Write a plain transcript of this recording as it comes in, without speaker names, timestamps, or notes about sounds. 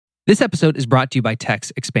This episode is brought to you by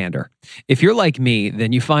Text Expander. If you're like me,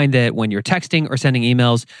 then you find that when you're texting or sending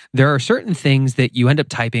emails, there are certain things that you end up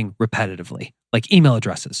typing repetitively, like email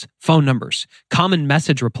addresses, phone numbers, common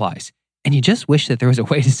message replies, and you just wish that there was a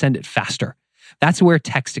way to send it faster. That's where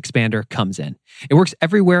Text Expander comes in. It works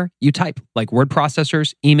everywhere you type, like word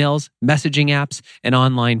processors, emails, messaging apps, and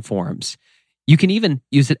online forums. You can even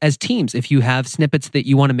use it as Teams if you have snippets that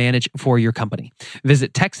you want to manage for your company.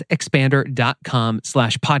 Visit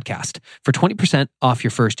textexpander.com/podcast for 20% off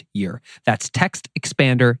your first year. That's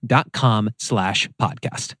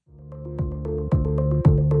textexpander.com/podcast.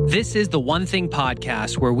 This is the One Thing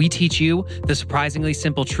podcast, where we teach you the surprisingly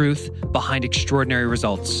simple truth behind extraordinary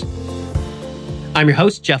results. I'm your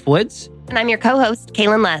host, Jeff Woods. And I'm your co-host,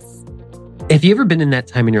 Kaylin Less. Have you ever been in that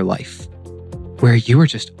time in your life where you were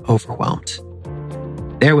just overwhelmed?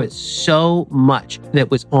 There was so much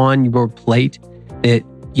that was on your plate that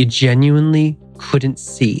you genuinely couldn't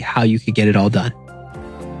see how you could get it all done.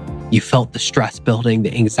 You felt the stress building,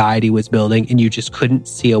 the anxiety was building, and you just couldn't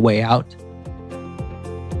see a way out.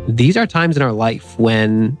 These are times in our life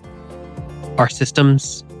when our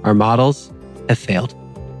systems, our models have failed.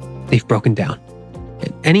 They've broken down.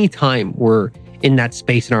 At any time we're in that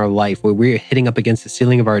space in our life where we're hitting up against the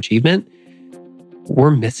ceiling of our achievement,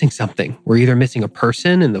 we're missing something. We're either missing a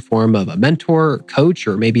person in the form of a mentor, or coach,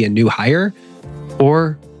 or maybe a new hire,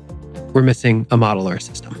 or we're missing a model or a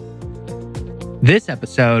system. This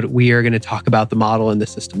episode, we are going to talk about the model and the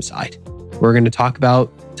system side. We're going to talk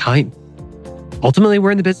about time. Ultimately,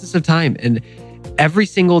 we're in the business of time. And every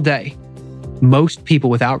single day, most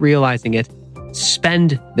people, without realizing it,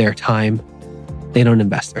 spend their time. They don't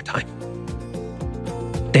invest their time.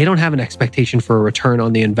 They don't have an expectation for a return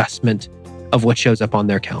on the investment of what shows up on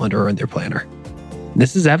their calendar or in their planner.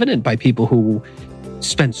 This is evident by people who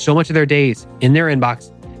spend so much of their days in their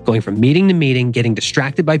inbox, going from meeting to meeting, getting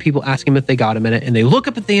distracted by people asking them if they got a minute, and they look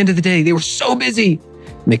up at the end of the day, they were so busy,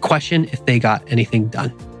 and they question if they got anything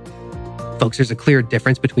done. Folks, there's a clear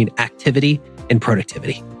difference between activity and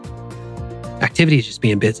productivity. Activity is just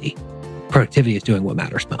being busy. Productivity is doing what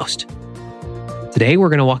matters most. Today, we're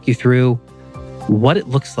going to walk you through what it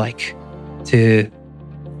looks like to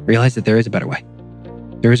realize that there is a better way.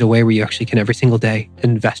 There is a way where you actually can every single day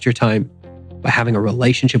invest your time by having a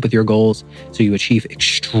relationship with your goals so you achieve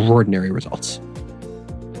extraordinary results.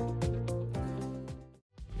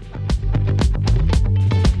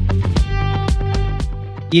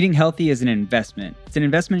 Eating healthy is an investment. It's an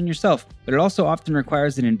investment in yourself, but it also often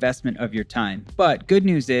requires an investment of your time. But good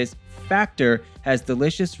news is, Factor has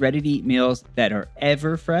delicious, ready-to-eat meals that are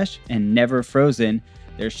ever fresh and never frozen.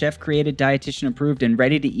 They're chef-created, dietitian-approved, and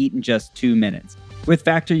ready to eat in just 2 minutes. With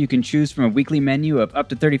Factor, you can choose from a weekly menu of up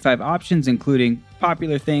to 35 options, including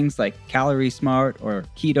popular things like Calorie Smart or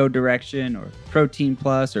Keto Direction or Protein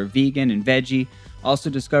Plus or Vegan and Veggie.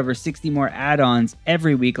 Also discover 60 more add-ons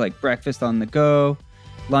every week, like breakfast on the go,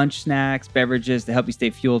 lunch snacks, beverages to help you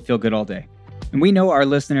stay fueled, feel good all day. And we know our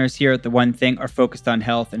listeners here at The One Thing are focused on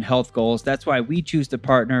health and health goals. That's why we choose to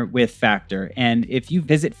partner with Factor. And if you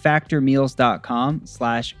visit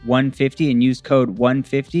factormeals.com/150 and use code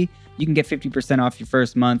 150, you can get 50% off your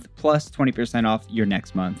first month plus 20% off your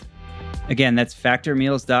next month. Again, that's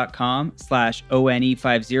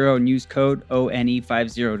factormeals.com/ONE50 and use code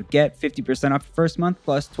ONE50 to get 50% off your first month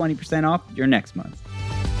plus 20% off your next month.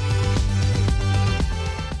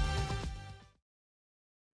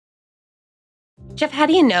 Jeff, how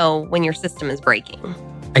do you know when your system is breaking?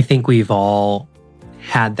 I think we've all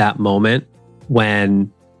had that moment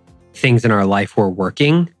when things in our life were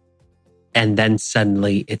working and then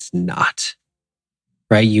suddenly it's not,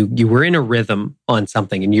 right? You were in a rhythm on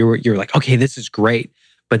something and you're like, okay, this is great.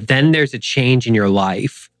 But then there's a change in your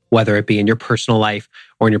life, whether it be in your personal life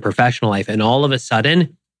or in your professional life. And all of a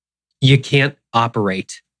sudden you can't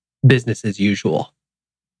operate business as usual.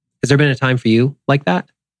 Has there been a time for you like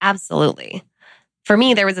that? Absolutely. For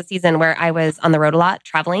me, there was a season where I was on the road a lot,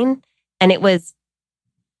 traveling, and it was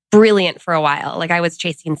brilliant for a while. Like I was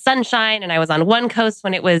chasing sunshine and I was on one coast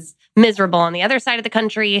when it was miserable on the other side of the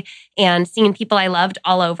country and seeing people I loved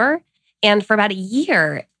all over. And for about a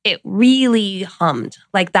year, it really hummed.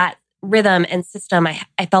 Like that rhythm and system, I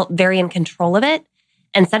felt very in control of it.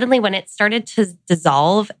 And suddenly when it started to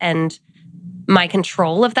dissolve and my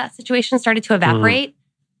control of that situation started to evaporate,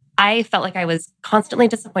 I felt like I was constantly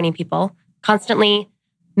disappointing people, constantly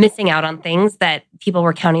missing out on things that people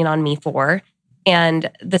were counting on me for. And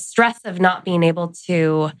the stress of not being able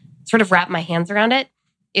to sort of wrap my hands around it,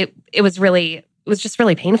 it was just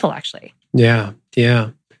really painful, actually. Yeah.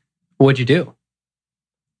 What'd you do?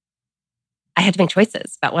 I had to make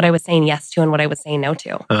choices about what I was saying yes to and what I was saying no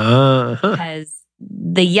to. Uh-huh. Because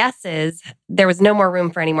the yeses, there was no more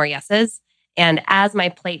room for any more yeses. And as my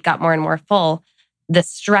plate got more and more full, the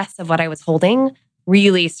stress of what I was holding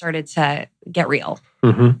really started to get real.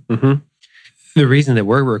 Mm-hmm, mm-hmm. The reason that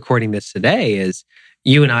we're recording this today is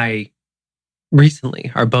you and I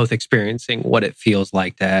recently are both experiencing what it feels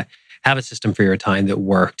like to have a system for your time that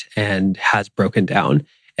worked and has broken down.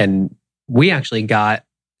 And we actually got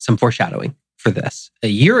some foreshadowing for this. A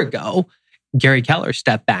year ago, Gary Keller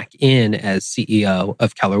stepped back in as CEO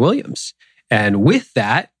of Keller Williams. And with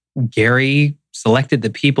that, Gary selected the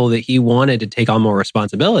people that he wanted to take on more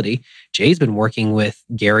responsibility. Jay's been working with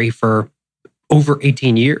Gary for over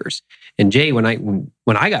 18 years. And Jay, when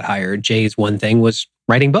I got hired, Jay's one thing was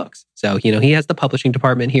writing books. So, he has the publishing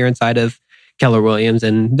department here inside of Keller Williams,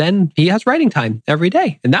 and then he has writing time every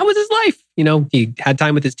day. And that was his life. He had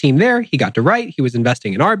time with his team there. He got to write. He was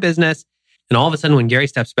investing in our business. And all of a sudden, when Gary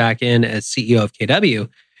steps back in as CEO of KW,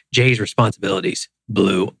 Jay's responsibilities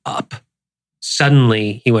blew up.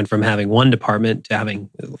 Suddenly, he went from having one department to having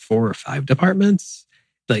 4 or 5 departments.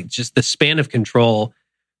 Like, just the span of control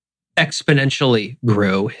exponentially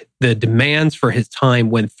grew. The demands for his time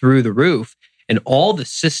went through the roof. And all the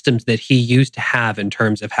systems that he used to have in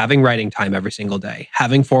terms of having writing time every single day,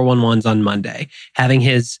 having 411s on Monday, having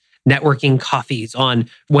his networking coffees on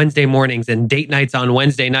Wednesday mornings and date nights on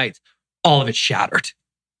Wednesday nights, all of it shattered.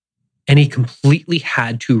 And he completely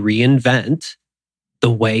had to reinvent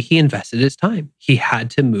the way he invested his time. He had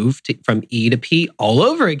to move from E to P all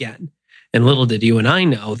over again. And little did you and I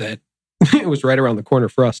know that it was right around the corner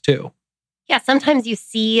for us too. Yeah, sometimes you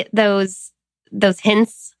see those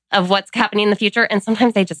hints of what's happening in the future, and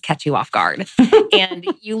sometimes they just catch you off guard. And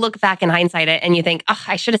you look back in hindsight and you think,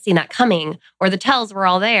 I should have seen that coming, or the tells were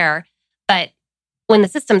all there. But when the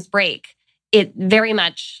systems break, it very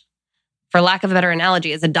much, for lack of a better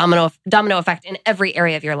analogy, is a domino effect in every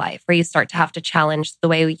area of your life, where you start to have to challenge the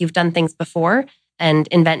way you've done things before and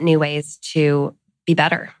invent new ways to be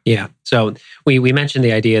better. Yeah. So we mentioned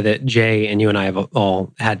the idea that Jay and you and I have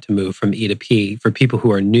all had to move from E to P. For people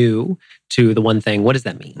who are new to the one thing, what does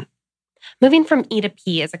that mean? Moving from E to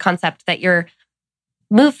P is a concept that you're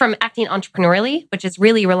moved from acting entrepreneurially, which is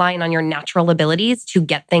really relying on your natural abilities to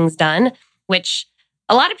get things done, which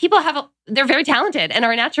a lot of people they're very talented, and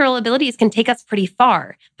our natural abilities can take us pretty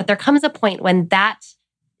far. But there comes a point when that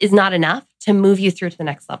is not enough to move you through to the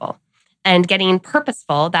next level. And getting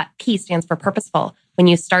purposeful, that P stands for purposeful, when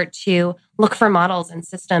you start to look for models and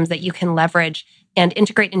systems that you can leverage and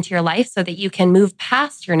integrate into your life so that you can move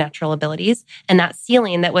past your natural abilities and that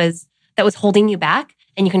ceiling that was holding you back,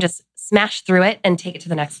 and you can just smash through it and take it to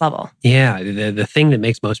the next level. Yeah, the thing that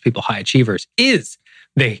makes most people high achievers is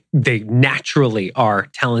they naturally are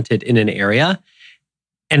talented in an area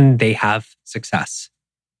and they have success.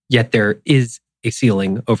 Yet there is a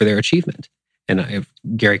ceiling over their achievement. And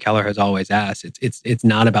Gary Keller has always asked, it's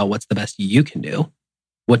not about what's the best you can do.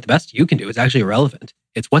 What the best you can do is actually irrelevant.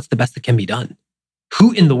 It's what's the best that can be done.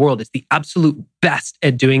 Who in the world is the absolute best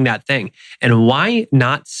at doing that thing? And why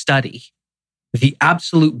not study the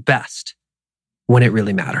absolute best when it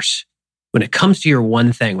really matters? When it comes to your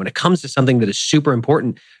one thing, when it comes to something that is super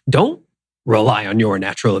important, don't rely on your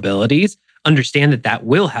natural abilities. Understand that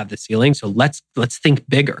will have the ceiling. So let's think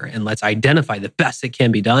bigger, and let's identify the best that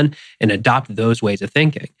can be done and adopt those ways of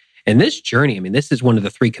thinking. And this journey, this is one of the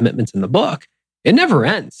 3 commitments in the book. It never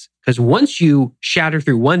ends, because once you shatter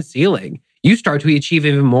through one ceiling, you start to achieve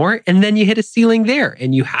even more, and then you hit a ceiling there,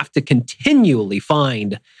 and you have to continually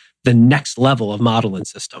find the next level of model and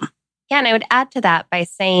system. Yeah, and I would add to that by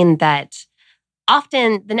saying that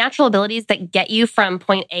often the natural abilities that get you from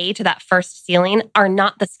point A to that first ceiling are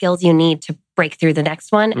not the skills you need to break through the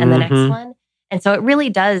next one and the next one. And so it really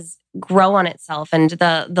does grow on itself, and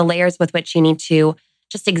the layers with which you need to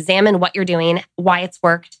just examine what you're doing, why it's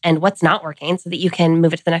worked, and what's not working, so that you can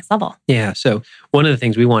move it to the next level. Yeah. So one of the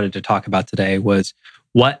things we wanted to talk about today was,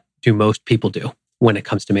 what do most people do when it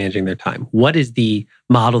comes to managing their time? What is the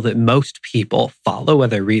model that most people follow,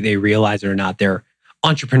 whether they realize it or not, their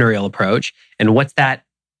entrepreneurial approach? And what's that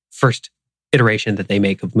first iteration that they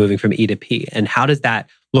make of moving from E to P? And how does that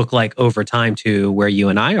look like over time to where you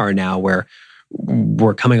and I are now, where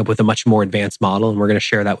we're coming up with a much more advanced model, and we're going to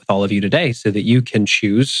share that with all of you today so that you can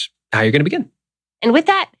choose how you're going to begin. And with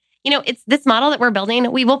that, it's this model that we're building.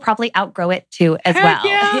 We will probably outgrow it too as well.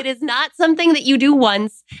 Yeah. It is not something that you do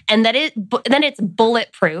once and then it's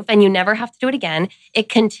bulletproof and you never have to do it again. It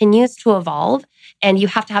continues to evolve, and you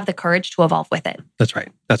have to have the courage to evolve with it. That's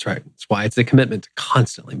right. That's why it's a commitment to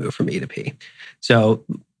constantly move from E to P. So,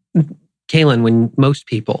 Kaylin, when most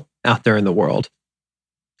people out there in the world,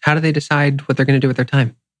 how do they decide what they're going to do with their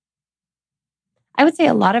time? I would say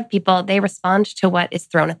a lot of people, they respond to what is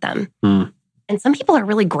thrown at them. Mm. And some people are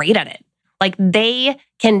really great at it. Like they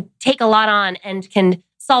can take a lot on and can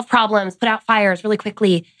solve problems, put out fires really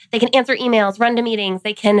quickly. They can answer emails, run to meetings.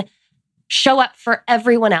 They can show up for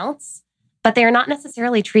everyone else, but they are not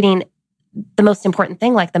necessarily treating the most important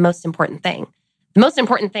thing like the most important thing. The most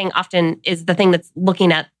important thing often is the thing that's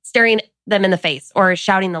staring them in the face or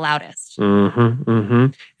shouting the loudest. Mm-hmm, mm-hmm.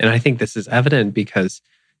 And I think this is evident because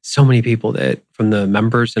so many people that from the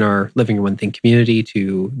members in our Living Your One Thing community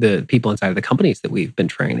to the people inside of the companies that we've been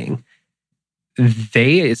training,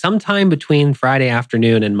 they sometime between Friday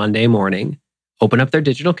afternoon and Monday morning, open up their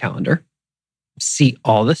digital calendar, see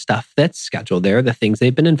all the stuff that's scheduled there, the things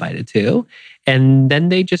they've been invited to, and then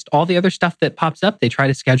they just, all the other stuff that pops up, they try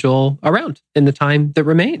to schedule around in the time that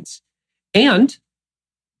remains. And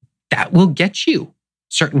that will get you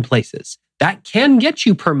certain places. That can get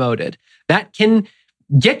you promoted. That can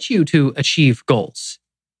get you to achieve goals.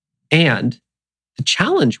 And the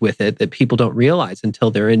challenge with it that people don't realize until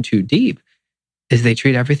they're in too deep is they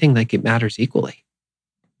treat everything like it matters equally.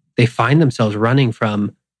 They find themselves running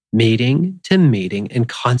from meeting to meeting and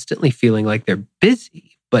constantly feeling like they're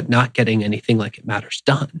busy, but not getting anything like it matters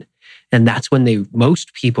done. And that's when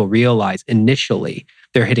most people realize initially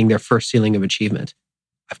they're hitting their first ceiling of achievement.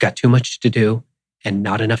 I've got too much to do and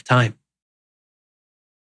not enough time.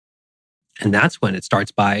 And that's when it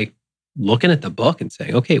starts by looking at the book and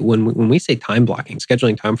saying, okay, when we say time blocking,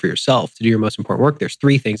 scheduling time for yourself to do your most important work, there's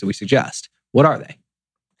 3 things that we suggest. What are they?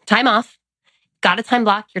 Time off. Got to time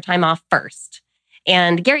block your time off first.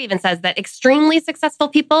 And Gary even says that extremely successful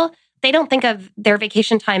people, they don't think of their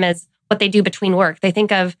vacation time as what they do between work. They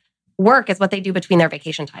think of work as what they do between their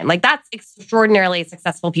vacation time. Like that's extraordinarily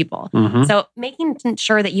successful people. Mm-hmm. So making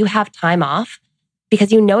sure that you have time off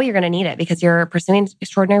because you know you're going to need it because you're pursuing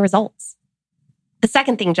extraordinary results. The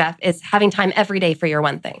second thing, Jeff, is having time every day for your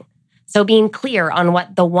one thing. So being clear on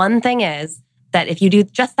what the one thing is, that if you do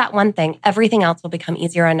just that one thing, everything else will become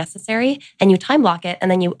easier and necessary, and you time block it, and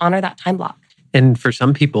then you honor that time block. And for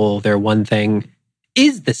some people, their one thing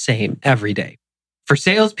is the same every day. For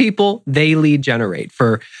salespeople, they lead generate.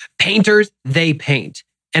 For painters, they paint.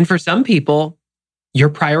 And for some people, your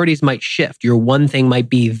priorities might shift. Your one thing might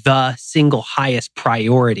be the single highest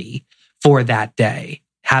priority for that day,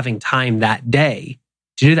 having time that day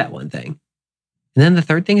to do that one thing. And then the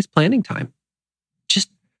third thing is planning time. Just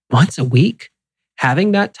once a week,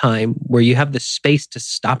 having that time where you have the space to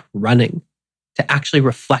stop running, to actually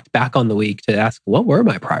reflect back on the week, to ask, what were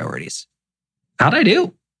my priorities? How'd I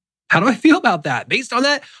do? How do I feel about that? Based on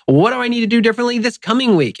that, what do I need to do differently this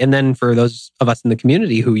coming week? And then for those of us in the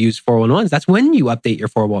community who use 411s, that's when you update your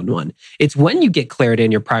 411. It's when you get clarity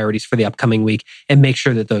in your priorities for the upcoming week and make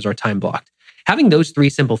sure that those are time blocked. Having those 3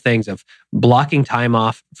 simple things of blocking time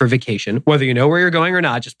off for vacation, whether you know where you're going or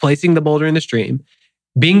not, just placing the boulder in the stream,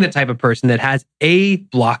 being the type of person that has a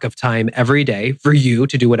block of time every day for you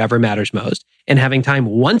to do whatever matters most, and having time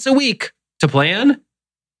once a week to plan,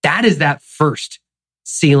 that is that first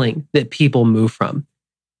ceiling that people move from.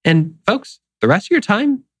 And folks, the rest of your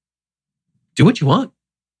time, do what you want.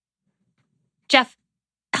 Jeff,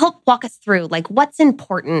 help walk us through like what's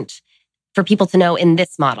important for people to know in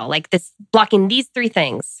this model, like this blocking these 3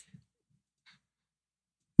 things.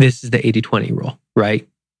 This is the 80-20 rule, right?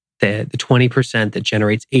 The 20% that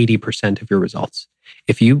generates 80% of your results.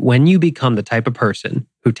 When you become the type of person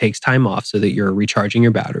who takes time off so that you're recharging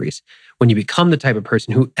your batteries, when you become the type of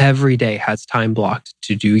person who every day has time blocked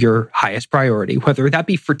to do your highest priority, whether that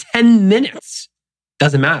be for 10 minutes,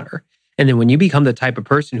 doesn't matter. And then when you become the type of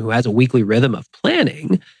person who has a weekly rhythm of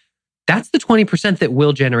planning, that's the 20% that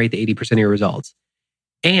will generate the 80% of your results.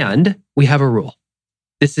 And we have a rule.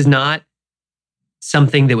 This is not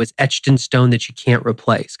something that was etched in stone that you can't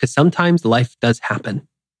replace, because sometimes life does happen,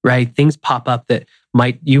 right? Things pop up that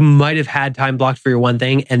you might have had time blocked for your one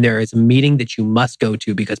thing, and there is a meeting that you must go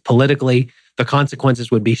to because politically the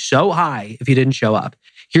consequences would be so high if you didn't show up.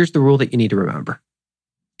 Here's the rule that you need to remember.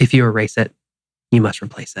 If you erase it, you must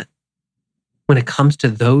replace it. When it comes to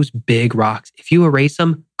those big rocks, if you erase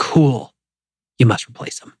them, cool, you must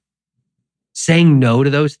replace them. Saying no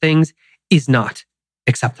to those things is not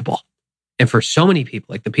acceptable. And for so many people,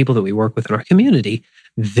 like the people that we work with in our community,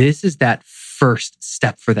 this is that first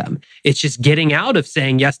step for them. It's just getting out of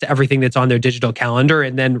saying yes to everything that's on their digital calendar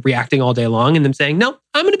and then reacting all day long and them saying, no,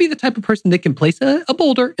 I'm going to be the type of person that can place a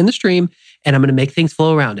boulder in the stream and I'm going to make things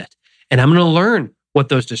flow around it. And I'm going to learn what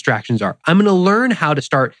those distractions are. I'm going to learn how to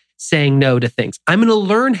start saying no to things. I'm going to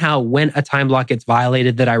learn how when a time block gets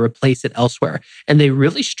violated that I replace it elsewhere. And they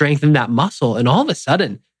really strengthen that muscle. And all of a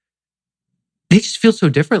sudden, they just feel so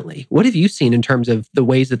differently. What have you seen in terms of the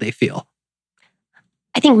ways that they feel?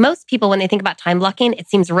 I think most people, when they think about time blocking, it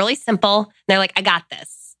seems really simple. They're like, I got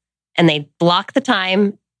this. And they block the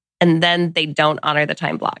time and then they don't honor the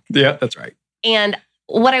time block. Yeah, that's right. And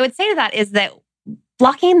what I would say to that is that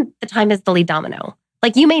blocking the time is the lead domino.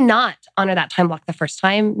 Like you may not honor that time block the first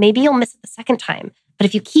time. Maybe you'll miss it the second time. But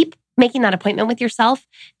if you keep making that appointment with yourself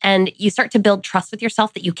and you start to build trust with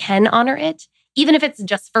yourself that you can honor it, even if it's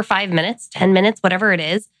just for 5 minutes, 10 minutes, whatever it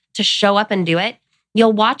is, to show up and do it,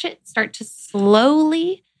 you'll watch it start to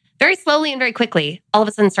slowly, very slowly and very quickly, all of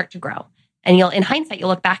a sudden start to grow. And in hindsight, you'll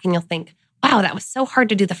look back and you'll think, wow, that was so hard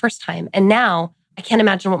to do the first time. And now I can't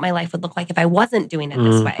imagine what my life would look like if I wasn't doing it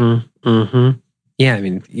this way. Mm-hmm. Yeah, I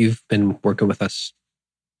mean, you've been working with us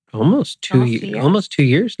almost 2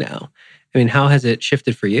 years now. I mean, how has it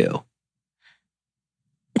shifted for you?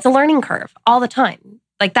 It's a learning curve all the time.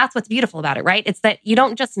 Like that's what's beautiful about it, right? It's that you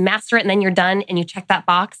don't just master it and then you're done and you check that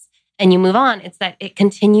box and you move on. It's that it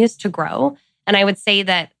continues to grow. And I would say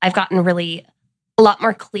that I've gotten really a lot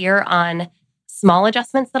more clear on small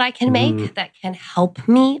adjustments that I can make that can help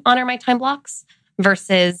me honor my time blocks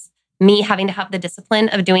versus me having to have the discipline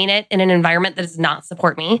of doing it in an environment that does not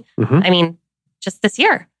support me. I mean, just this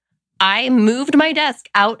year, I moved my desk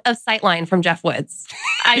out of sightline from Jeff Woods.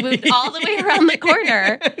 I moved all the way around the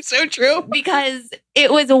corner. So true. Because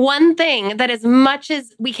it was one thing that as much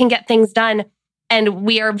as we can get things done and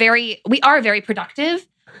we are very productive,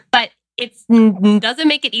 but it doesn't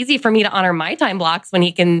make it easy for me to honor my time blocks when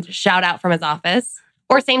he can shout out from his office.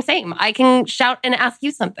 Or same. I can shout and ask you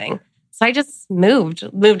something. So I just moved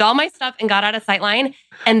all my stuff and got out of sightline.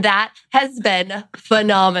 And that has been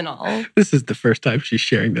phenomenal. This is the first time she's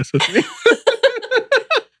sharing this with me.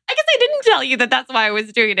 I guess I didn't tell you that that's why I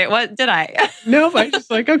was doing it. What did I? No, but I'm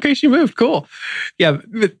just like, okay, she moved. Cool. Yeah.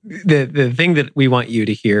 The thing that we want you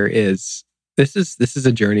to hear is this is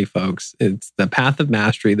a journey, folks. It's the path of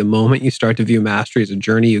mastery. The moment you start to view mastery as a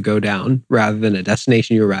journey you go down rather than a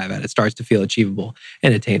destination you arrive at, it starts to feel achievable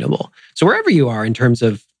and attainable. So wherever you are in terms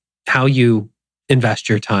of how you invest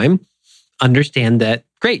your time, understand that,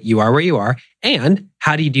 great, you are where you are. And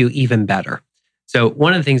how do you do even better? So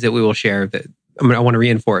one of the things that we will share that I want to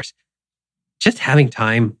reinforce, just having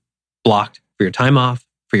time blocked for your time off,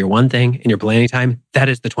 for your one thing, and your planning time, that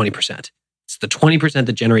is the 20%. It's the 20%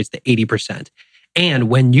 that generates the 80%. And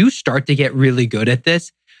when you start to get really good at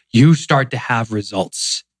this, you start to have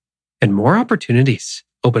results and more opportunities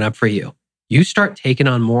open up for you. You start taking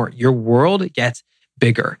on more. Your world gets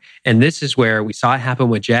bigger. And this is where we saw it happen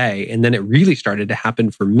with Jay. And then it really started to happen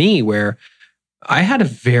for me where I had a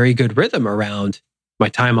very good rhythm around my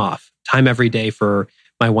time off, time every day for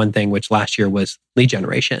my one thing, which last year was lead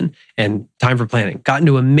generation and time for planning. Got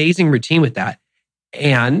into an amazing routine with that.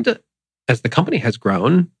 And as the company has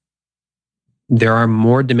grown, there are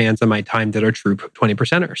more demands on my time that are true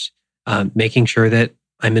 20%ers. Making sure that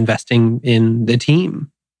I'm investing in the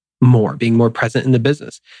team more, being more present in the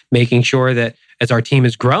business, making sure that as our team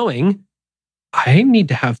is growing, I need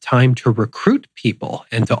to have time to recruit people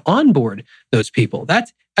and to onboard those people.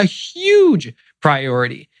 That's a huge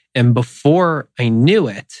priority. And before I knew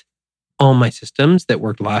it, all my systems that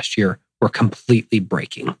worked last year were completely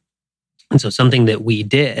breaking. And so something that we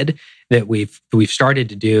did that we've started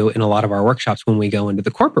to do in a lot of our workshops when we go into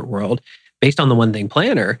the corporate world, based on the One Thing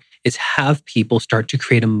Planner, is have people start to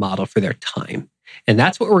create a model for their time. And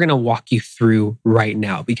that's what we're going to walk you through right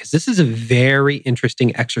now, because this is a very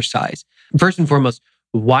interesting exercise. First and foremost,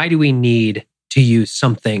 why do we need to use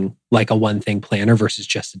something like a One Thing Planner versus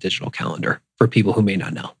just a digital calendar for people who may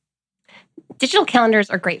not know? Digital calendars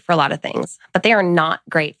are great for a lot of things, but they are not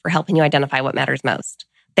great for helping you identify what matters most.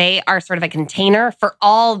 They are sort of a container for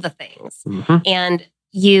all the things. And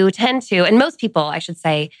you tend to, and most people, I would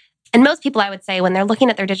say, when they're looking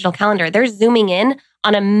at their digital calendar, they're zooming in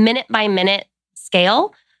on a minute by minute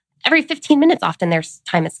scale. Every 15 minutes, often their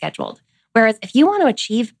time is scheduled. Whereas if you want to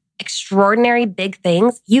achieve extraordinary big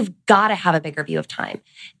things, you've got to have a bigger view of time.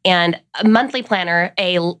 And a monthly planner,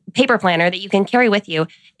 a paper planner that you can carry with you,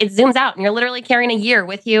 it zooms out and you're literally carrying a year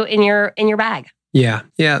with you in your bag. Yeah.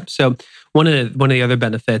 So one of the other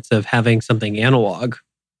benefits of having something analog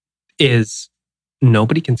is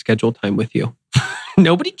nobody can schedule time with you.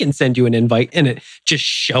 Nobody can send you an invite and it just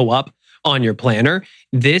show up on your planner.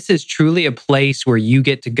 This is truly a place where you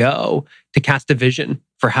get to go to cast a vision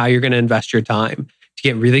for how you're going to invest your time, to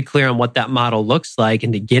get really clear on what that model looks like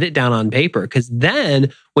and to get it down on paper. Because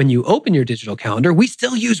then when you open your digital calendar, we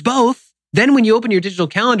still use both. Then when you open your digital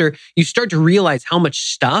calendar, you start to realize how much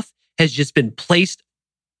stuff has just been placed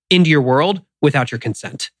into your world without your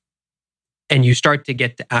consent. And you start to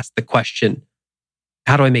get to ask the question,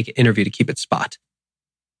 how do I make an interview to keep its spot?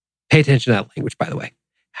 Pay attention to that language, by the way.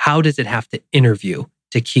 How does it have to interview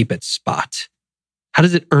to keep its spot? How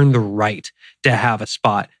does it earn the right to have a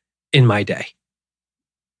spot in my day?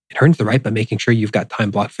 It earns the right by making sure you've got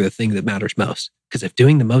time blocked for the thing that matters most. Because if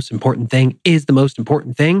doing the most important thing is the most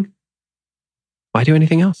important thing, why do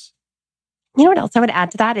anything else? You know what else I would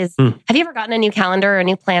add to that is, have you ever gotten a new calendar or a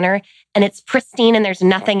new planner and it's pristine and there's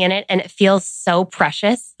nothing in it and it feels so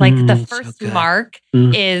precious? Like the first mark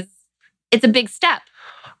it's a big step.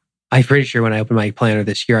 I'm pretty sure when I opened my planner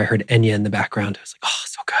this year, I heard Enya in the background. I was like, oh,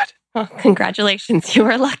 so good. Well, congratulations. You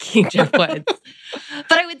are lucky, Jeff Woods.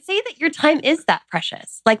 But I would say that your time is that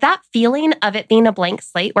precious. Like that feeling of it being a blank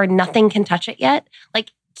slate where nothing can touch it yet.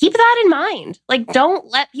 Like keep that in mind. Like don't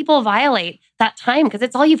let people violate that time because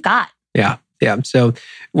it's all you've got. Yeah. So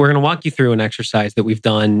we're going to walk you through an exercise that we've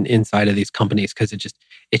done inside of these companies because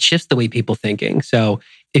it shifts the way people thinking. So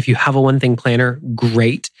if you have a one thing planner,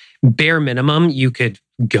 great. Bare minimum, you could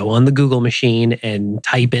go on the Google machine and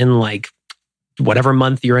type in like whatever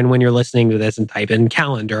month you're in when you're listening to this and type in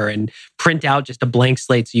calendar and print out just a blank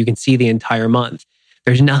slate so you can see the entire month.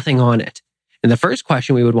 There's nothing on it. And the first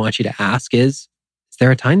question we would want you to ask is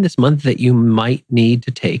there a time this month that you might need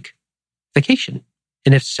to take vacation?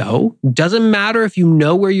 And if so, doesn't matter if you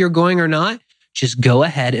know where you're going or not, just go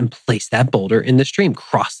ahead and place that boulder in the stream,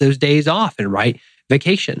 cross those days off and write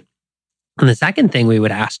vacation. And the second thing we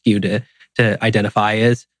would ask you to identify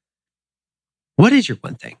is, what is your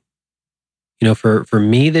one thing? You know, for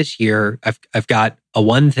me this year, I've got a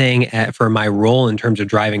one thing for my role in terms of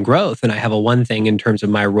driving growth, and I have a one thing in terms of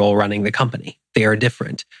my role running the company. They are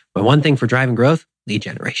different. My one thing for driving growth, lead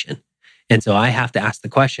generation. And so I have to ask the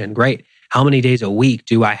question, great, how many days a week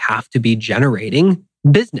do I have to be generating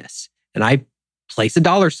business? And I place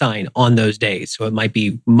a $sign on those days. So it might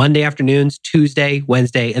be Monday afternoons, Tuesday,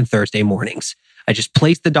 Wednesday, and Thursday mornings. I just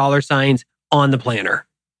place the $signs on the planner.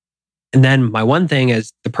 And then my one thing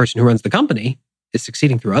as the person who runs the company is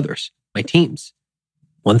succeeding through others, my teams.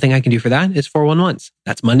 One thing I can do for that is 411s.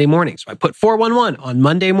 That's Monday morning. So I put 411 on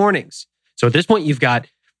Monday mornings. So at this point, you've got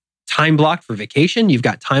time blocked for vacation. You've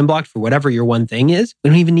got time blocked for whatever your one thing is. We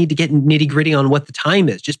don't even need to get nitty gritty on what the time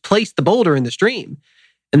is. Just place the boulder in the stream.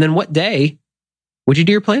 And then what day would you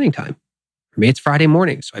do your planning time? For me, it's Friday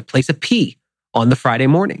morning. So I place a P on the Friday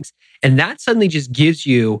mornings. And that suddenly just gives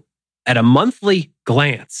you, at a monthly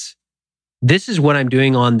glance, this is what I'm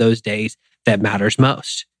doing on those days that matters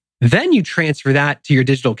most. Then you transfer that to your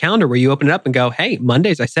digital calendar where you open it up and go, hey,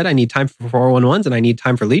 Mondays, I said I need time for 411s and I need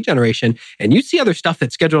time for lead generation. And you see other stuff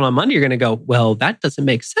that's scheduled on Monday, you're going to go, well, that doesn't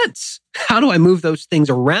make sense. How do I move those things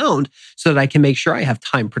around so that I can make sure I have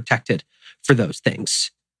time protected for those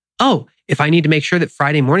things? Oh, if I need to make sure that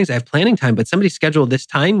Friday mornings I have planning time, but somebody scheduled this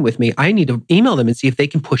time with me, I need to email them and see if they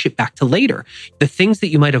can push it back to later. The things that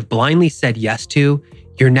you might have blindly said yes to,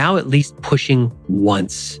 you're now at least pushing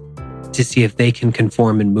once to see if they can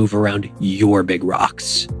conform and move around your big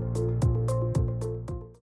rocks.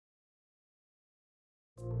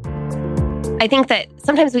 I think that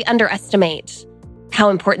sometimes we underestimate how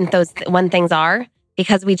important those one things are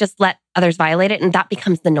because we just let others violate it, and that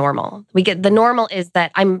becomes the normal. The normal is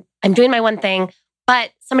that I'm doing my one thing,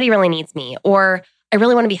 but somebody really needs me, or I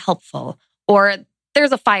really want to be helpful, or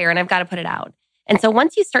there's a fire and I've got to put it out. And so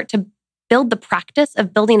once you start to build the practice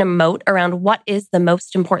of building a moat around what is the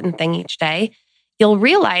most important thing each day, you'll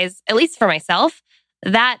realize, at least for myself,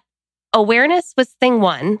 that awareness was thing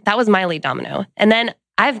one. That was my lead domino. And then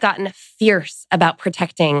I've gotten fierce about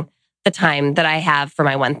protecting the time that I have for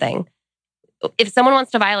my one thing. If someone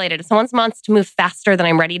wants to violate it, if someone wants to move faster than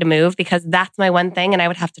I'm ready to move because that's my one thing and I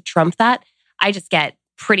would have to trump that, I just get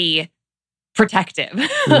pretty protective.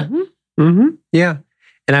 Yeah.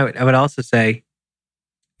 And I would also say,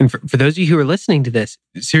 and for those of you who are listening to this,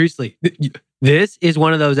 seriously, this is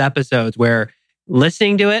one of those episodes where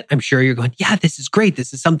listening to it, I'm sure you're going, yeah, this is great.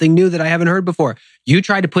 This is something new that I haven't heard before. You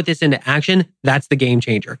try to put this into action, that's the game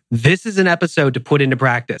changer. This is an episode to put into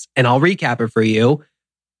practice. And I'll recap it for you.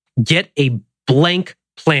 Get a blank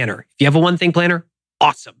planner. If you have a one thing planner,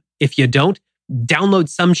 awesome. If you don't, download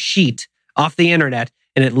some sheet off the internet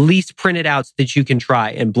and at least print it out so that you can try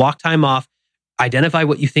and block time off. Identify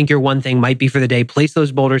what you think your one thing might be for the day, place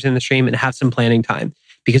those boulders in the stream and have some planning time.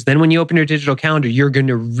 Because then when you open your digital calendar, you're going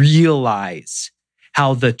to realize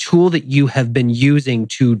how the tool that you have been using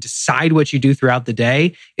to decide what you do throughout the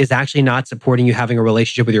day is actually not supporting you having a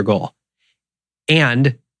relationship with your goal.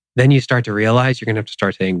 And then you start to realize you're going to have to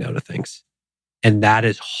start saying no to things. And that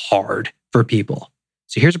is hard for people.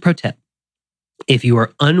 So here's a pro tip. If you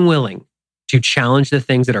are unwilling to challenge the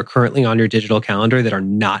things that are currently on your digital calendar that are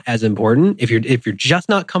not as important, if you're just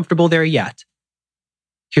not comfortable there yet,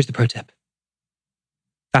 here's the pro tip.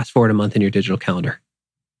 Fast forward a month in your digital calendar,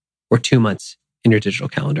 or 2 months in your digital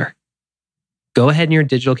calendar. Go ahead in your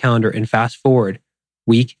digital calendar and fast forward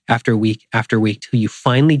week after week after week till you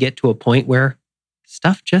finally get to a point where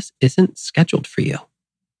stuff just isn't scheduled for you,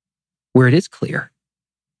 where it is clear.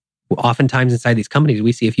 Well, oftentimes inside these companies,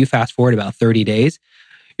 we see if you fast forward about 30 days,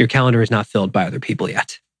 your calendar is not filled by other people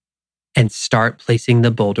yet. And start placing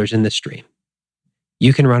the boulders in the stream.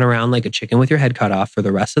 You can run around like a chicken with your head cut off for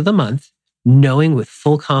the rest of the month, knowing with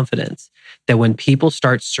full confidence that when people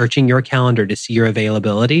start searching your calendar to see your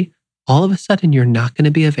availability, all of a sudden you're not going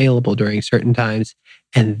to be available during certain times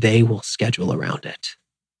and they will schedule around it.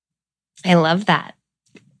 I love that.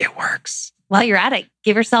 It works. While you're at it,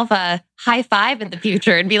 give yourself a high five in the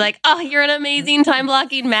future and be like, oh, you're an amazing time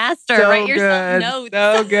blocking master. So Write yourself good. notes.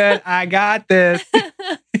 So good. I got this.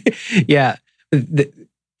 Yeah.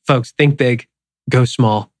 Folks, think big, go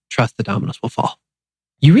small, trust the dominoes will fall.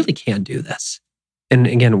 You really can do this. And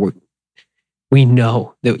again, we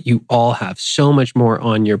know that you all have so much more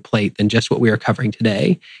on your plate than just what we are covering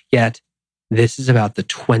today. Yet, this is about the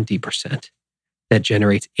 20% that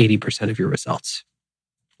generates 80% of your results.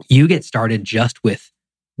 You get started just with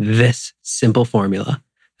this simple formula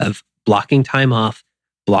of blocking time off,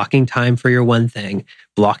 blocking time for your one thing,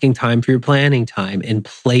 blocking time for your planning time, and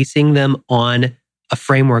placing them on a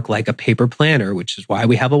framework like a paper planner, which is why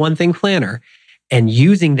we have a one thing planner, and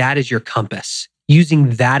using that as your compass, using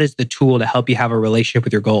that as the tool to help you have a relationship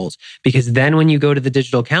with your goals. Because then when you go to the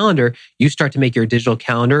digital calendar, you start to make your digital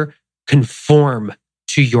calendar conform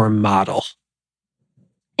to your model.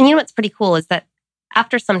 And you know what's pretty cool is that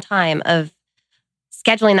after some time of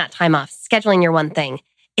scheduling that time off, scheduling your one thing,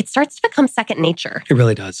 it starts to become second nature. It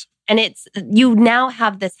really does. And you now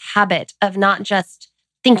have this habit of not just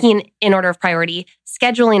thinking in order of priority,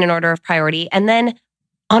 scheduling in order of priority, and then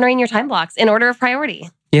honoring your time blocks in order of priority.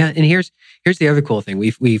 Yeah, and here's the other cool thing.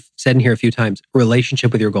 We've said in here a few times,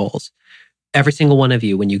 relationship with your goals. Every single one of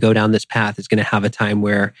you, when you go down this path, is going to have a time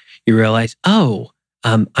where you realize,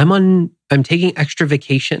 I'm taking extra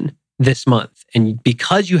vacation this month. And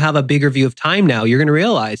because you have a bigger view of time now, you're going to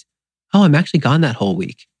realize, I'm actually gone that whole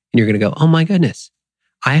week. And you're going to go, oh my goodness,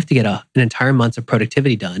 I have to get an entire month of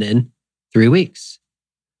productivity done in 3 weeks.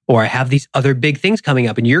 Or I have these other big things coming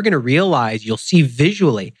up. And you're going to realize, you'll see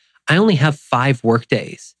visually, I only have 5 work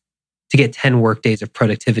days to get 10 work days of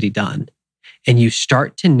productivity done. And you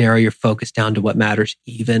start to narrow your focus down to what matters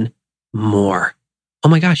even more. Oh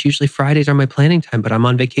my gosh, usually Fridays are my planning time, but I'm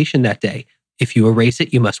on vacation that day. If you erase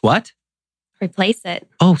it, you must what? Replace it.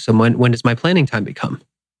 Oh, so when does my planning time become?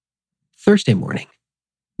 Thursday morning.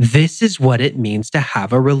 This is what it means to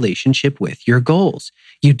have a relationship with your goals.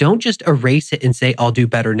 You don't just erase it and say, I'll do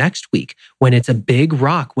better next week. When it's a big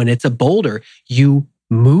rock, when it's a boulder, you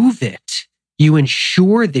move it. You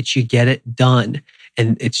ensure that you get it done.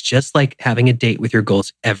 And it's just like having a date with your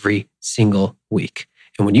goals every single week.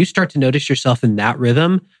 And when you start to notice yourself in that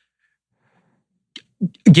rhythm,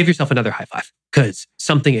 give yourself another high five because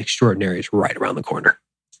something extraordinary is right around the corner.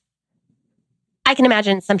 I can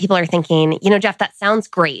imagine some people are thinking, Jeff, that sounds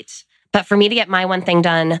great. But for me to get my one thing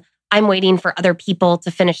done, I'm waiting for other people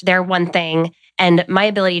to finish their one thing. And my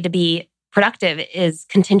ability to be productive is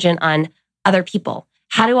contingent on other people.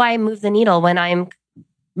 How do I move the needle when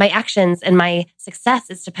my actions and my success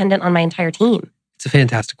is dependent on my entire team? It's a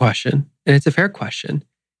fantastic question. And it's a fair question.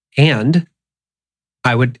 And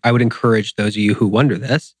I would encourage those of you who wonder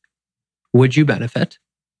this, would you benefit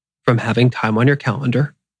from having time on your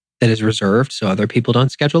calendar that is reserved so other people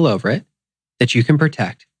don't schedule over it, that you can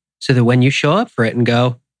protect, so that when you show up for it and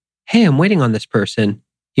go, hey, I'm waiting on this person,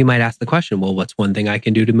 you might ask the question, well, what's one thing I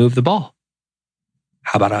can do to move the ball?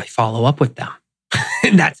 How about I follow up with them?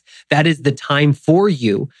 And that is the time for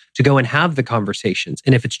you to go and have the conversations.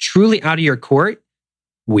 And if it's truly out of your court,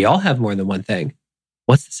 we all have more than one thing.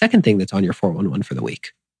 What's the second thing that's on your 411 for the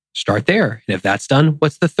week? Start there. And if that's done,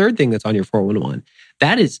 what's the third thing that's on your 411?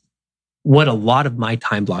 That is what a lot of my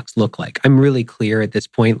time blocks look like. I'm really clear at this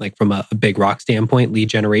point, like from a big rock standpoint, lead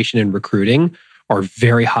generation and recruiting are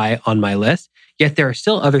very high on my list. Yet there are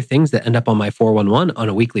still other things that end up on my 411 on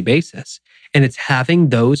a weekly basis. And it's having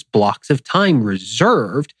those blocks of time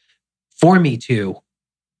reserved for me to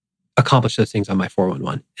accomplish those things on my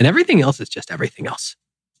 411. And everything else is just everything else.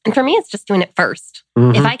 And for me, it's just doing it first.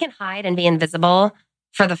 Mm-hmm. If I can hide and be invisible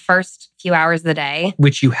for the first few hours of the day.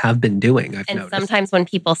 Which you have been doing, I've noticed. And sometimes when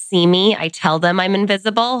people see me, I tell them I'm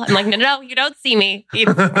invisible. I'm like, no, you don't see me.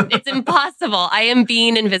 It's impossible. I am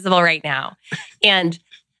being invisible right now. And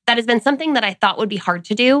that has been something that I thought would be hard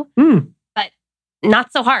to do. But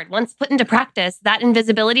not so hard. Once put into practice, that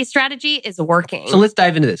invisibility strategy is working. So let's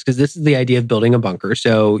dive into this, because this is the idea of building a bunker.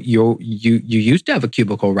 So you used to have a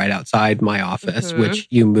cubicle right outside my office, which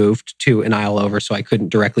you moved to an aisle over so I couldn't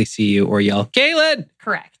directly see you or yell, Kaylin!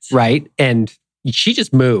 Correct. Right? And she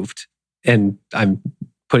just moved, and I'm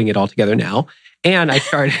putting it all together now. And I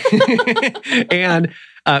started,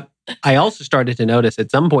 I also started to notice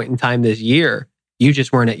at some point in time this year, you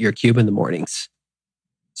just weren't at your cube in the mornings.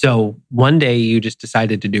 So one day you just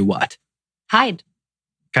decided to do what? Hide.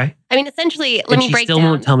 Okay. I mean, essentially, let me break down. He still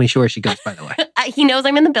won't tell me where she goes, by the way. He knows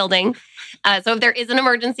I'm in the building. So if there is an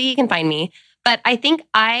emergency, he can find me. But I think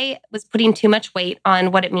I was putting too much weight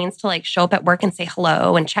on what it means to like show up at work and say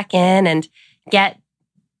hello and check in and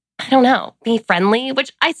be friendly,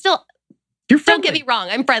 which I still, don't get me wrong,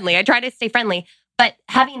 I'm friendly. I try to stay friendly. But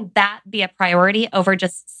having that be a priority over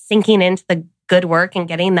just sinking into the good work and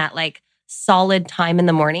getting that like solid time in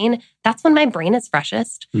the morning, that's when my brain is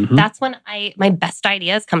freshest. Mm-hmm. That's when my best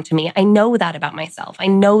ideas come to me. I know that about myself. I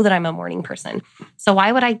know that I'm a morning person. So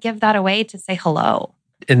why would I give that away to say hello?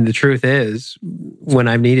 And the truth is, when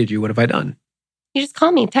I've needed you, what have I done? You just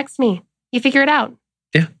call me, text me. You figure it out.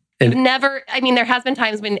 Yeah. And there has been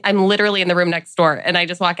times when I'm literally in the room next door and I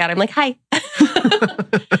just walk out. I'm like, hi.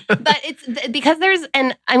 But it's because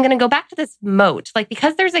and I'm going to go back to this moat, like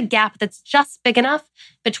because there's a gap that's just big enough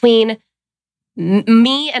between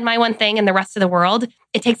me and my one thing and the rest of the world.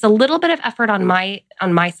 It takes a little bit of effort on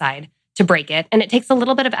my side to break it. And it takes a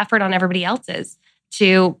little bit of effort on everybody else's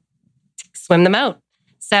to swim the moat.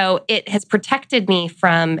 So it has protected me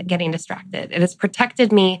from getting distracted. It has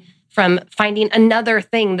protected me from finding another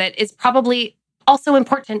thing that is probably also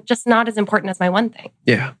important, just not as important as my one thing.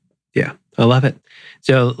 Yeah. Yeah. I love it.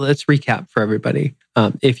 So let's recap for everybody.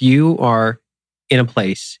 If you are in a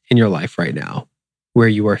place in your life right now where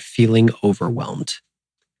you are feeling overwhelmed,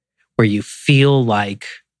 where you feel like,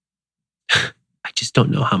 I just don't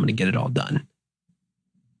know how I'm going to get it all done,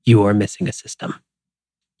 you are missing a system.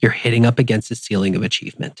 You're hitting up against the ceiling of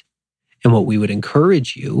achievement. And what we would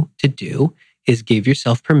encourage you to do is give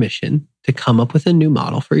yourself permission to come up with a new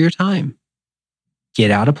model for your time. Get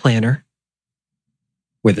out a planner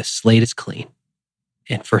where the slate is clean.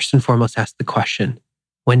 And first and foremost, ask the question,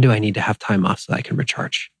 when do I need to have time off so that I can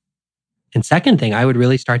recharge? And second thing, I would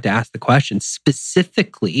really start to ask the question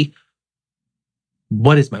specifically,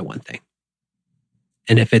 what is my one thing?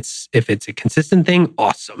 And if it's a consistent thing,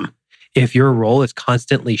 awesome. If your role is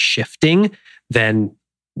constantly shifting, then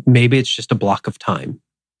maybe it's just a block of time.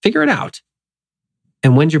 Figure it out.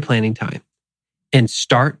 And when's your planning time? And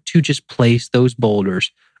start to just place those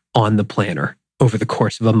boulders on the planner over the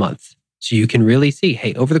course of a month. So you can really see,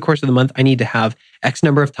 hey, over the course of the month, I need to have X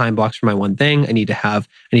number of time blocks for my one thing. I need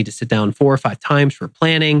to sit down 4 or 5 times for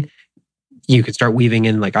planning. You can start weaving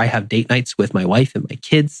in, like I have date nights with my wife and my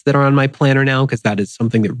kids that are on my planner now, because that is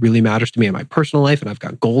something that really matters to me in my personal life. And I've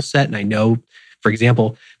got goals set. And I know, for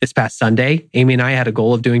example, this past Sunday, Amy and I had a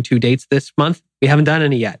goal of doing 2 dates this month. We haven't done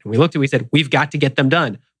any yet. And we looked at it, we said, we've got to get them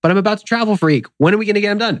done. But I'm about to travel for a week. When are we going to get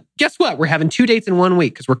them done? Guess what? We're having 2 dates in 1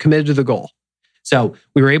 week because we're committed to the goal. So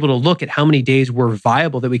we were able to look at how many days were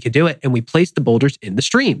viable that we could do it. And we placed the boulders in the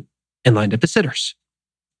stream and lined up the sitters.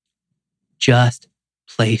 Just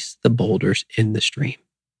place the boulders in the stream.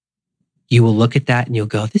 You will look at that and you'll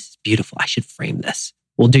go, this is beautiful. I should frame this.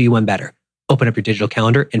 We'll do you one better. Open up your digital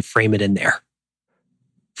calendar and frame it in there.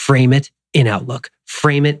 Frame it in Outlook.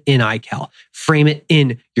 Frame it in iCal. Frame it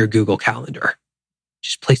in your Google Calendar.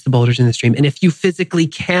 Just place the boulders in the stream. And if you physically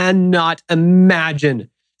cannot imagine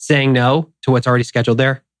saying no to what's already scheduled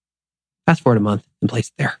there, fast forward a month and place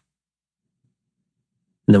it there.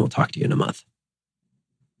 And then we'll talk to you in a month.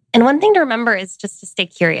 And one thing to remember is just to stay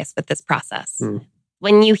curious with this process.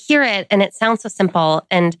 When you hear it and it sounds so simple,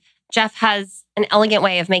 and Jeff has an elegant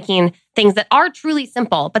way of making things that are truly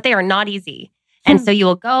simple, but they are not easy. And so you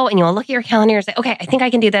will go and you will look at your calendar and say, okay, I think I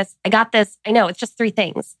can do this. I got this. I know it's just 3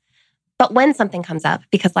 things. But when something comes up,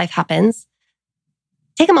 because life happens,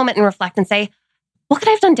 take a moment and reflect and say, what could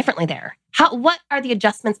I have done differently there? What are the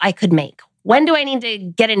adjustments I could make? When do I need to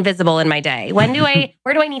get invisible in my day? Where do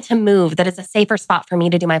I need to move that is a safer spot for me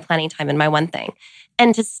to do my planning time and my one thing?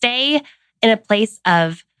 And to stay in a place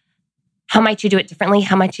of how might you do it differently?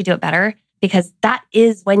 How might you do it better? Because that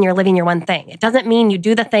is when you're living your one thing. It doesn't mean you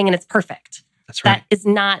do the thing and it's perfect. That's right. It's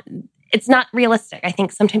not realistic. I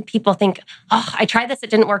think sometimes people think, oh, I tried this, it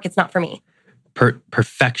didn't work, it's not for me.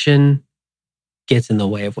 Perfection gets in the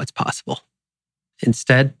way of what's possible.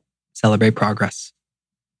 Instead, celebrate progress.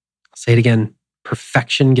 I'll say it again.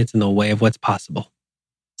 Perfection gets in the way of what's possible.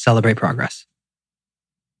 Celebrate progress.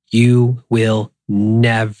 You will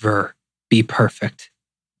never be perfect.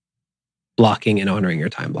 blocking and honoring your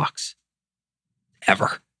time blocks.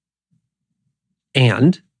 Ever.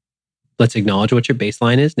 And let's acknowledge what your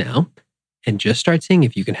baseline is now and just start seeing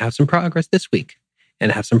if you can have some progress this week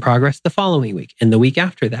and have some progress the following week and the week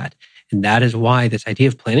after that. And that is why this idea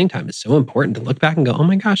of planning time is so important, to look back and go, oh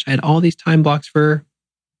my gosh, I had all these time blocks for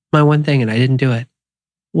my one thing and I didn't do it.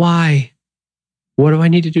 Why? What do I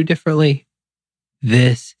need to do differently?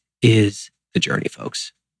 This is the journey,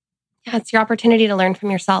 folks. Yeah, it's your opportunity to learn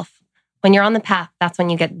from yourself. When you're on the path, that's when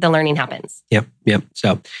the learning happens. Yep.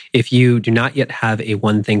 So if you do not yet have a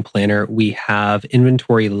one thing planner, we have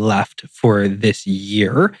inventory left for this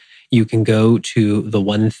year. You can go to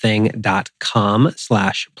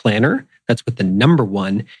theonething.com/planner. That's with the number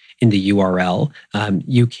 1 in the URL.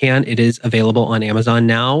 It is available on Amazon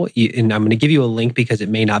now. And I'm going to give you a link because it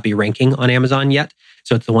may not be ranking on Amazon yet.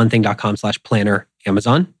 So it's theonething.com/planner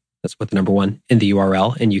Amazon. That's with the number 1 in the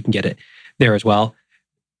URL. And you can get it there as well.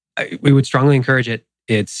 We would strongly encourage it.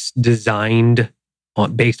 It's designed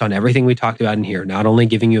based on everything we talked about in here, not only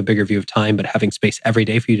giving you a bigger view of time, but having space every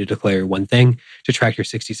day for you to declare one thing, to track your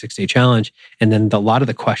 66-day challenge. And then a lot of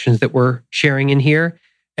the questions that we're sharing in here,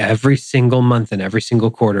 every single month and every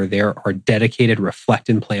single quarter, there are dedicated reflect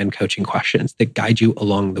and plan coaching questions that guide you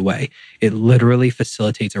along the way. It literally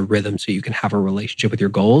facilitates a rhythm so you can have a relationship with your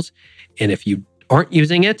goals. And if you aren't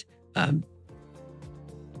using it,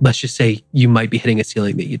 let's just say you might be hitting a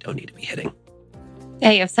ceiling that you don't need to be hitting. Yeah,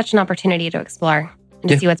 you have such an opportunity to explore and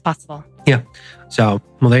to see what's possible. Yeah. So,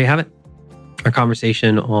 well, there you have it. Our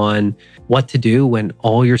conversation on what to do when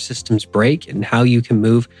all your systems break and how you can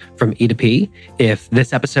move from E to P. If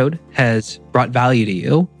this episode has brought value to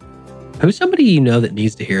you, who's somebody you know that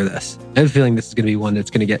needs to hear this? I have a feeling this is going to be one that's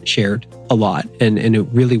going to get shared a lot. And it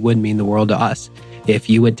really would mean the world to us if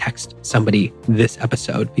you would text somebody this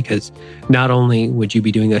episode, because not only would you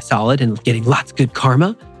be doing a solid and getting lots of good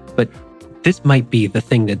karma, but this might be the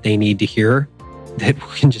thing that they need to hear that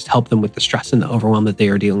can just help them with the stress and the overwhelm that they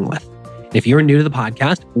are dealing with. And if you're new to the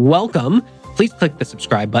podcast, welcome. Please click the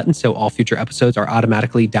subscribe button so all future episodes are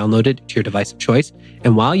automatically downloaded to your device of choice.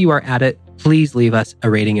 And while you are at it, please leave us a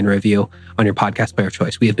rating and review on your podcast player of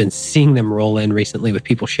choice. We have been seeing them roll in recently with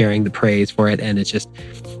people sharing the praise for it. And it's just,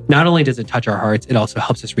 not only does it touch our hearts, it also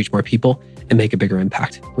helps us reach more people and make a bigger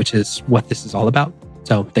impact, which is what this is all about.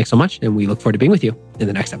 So thanks so much. And we look forward to being with you in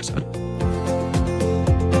the next episode.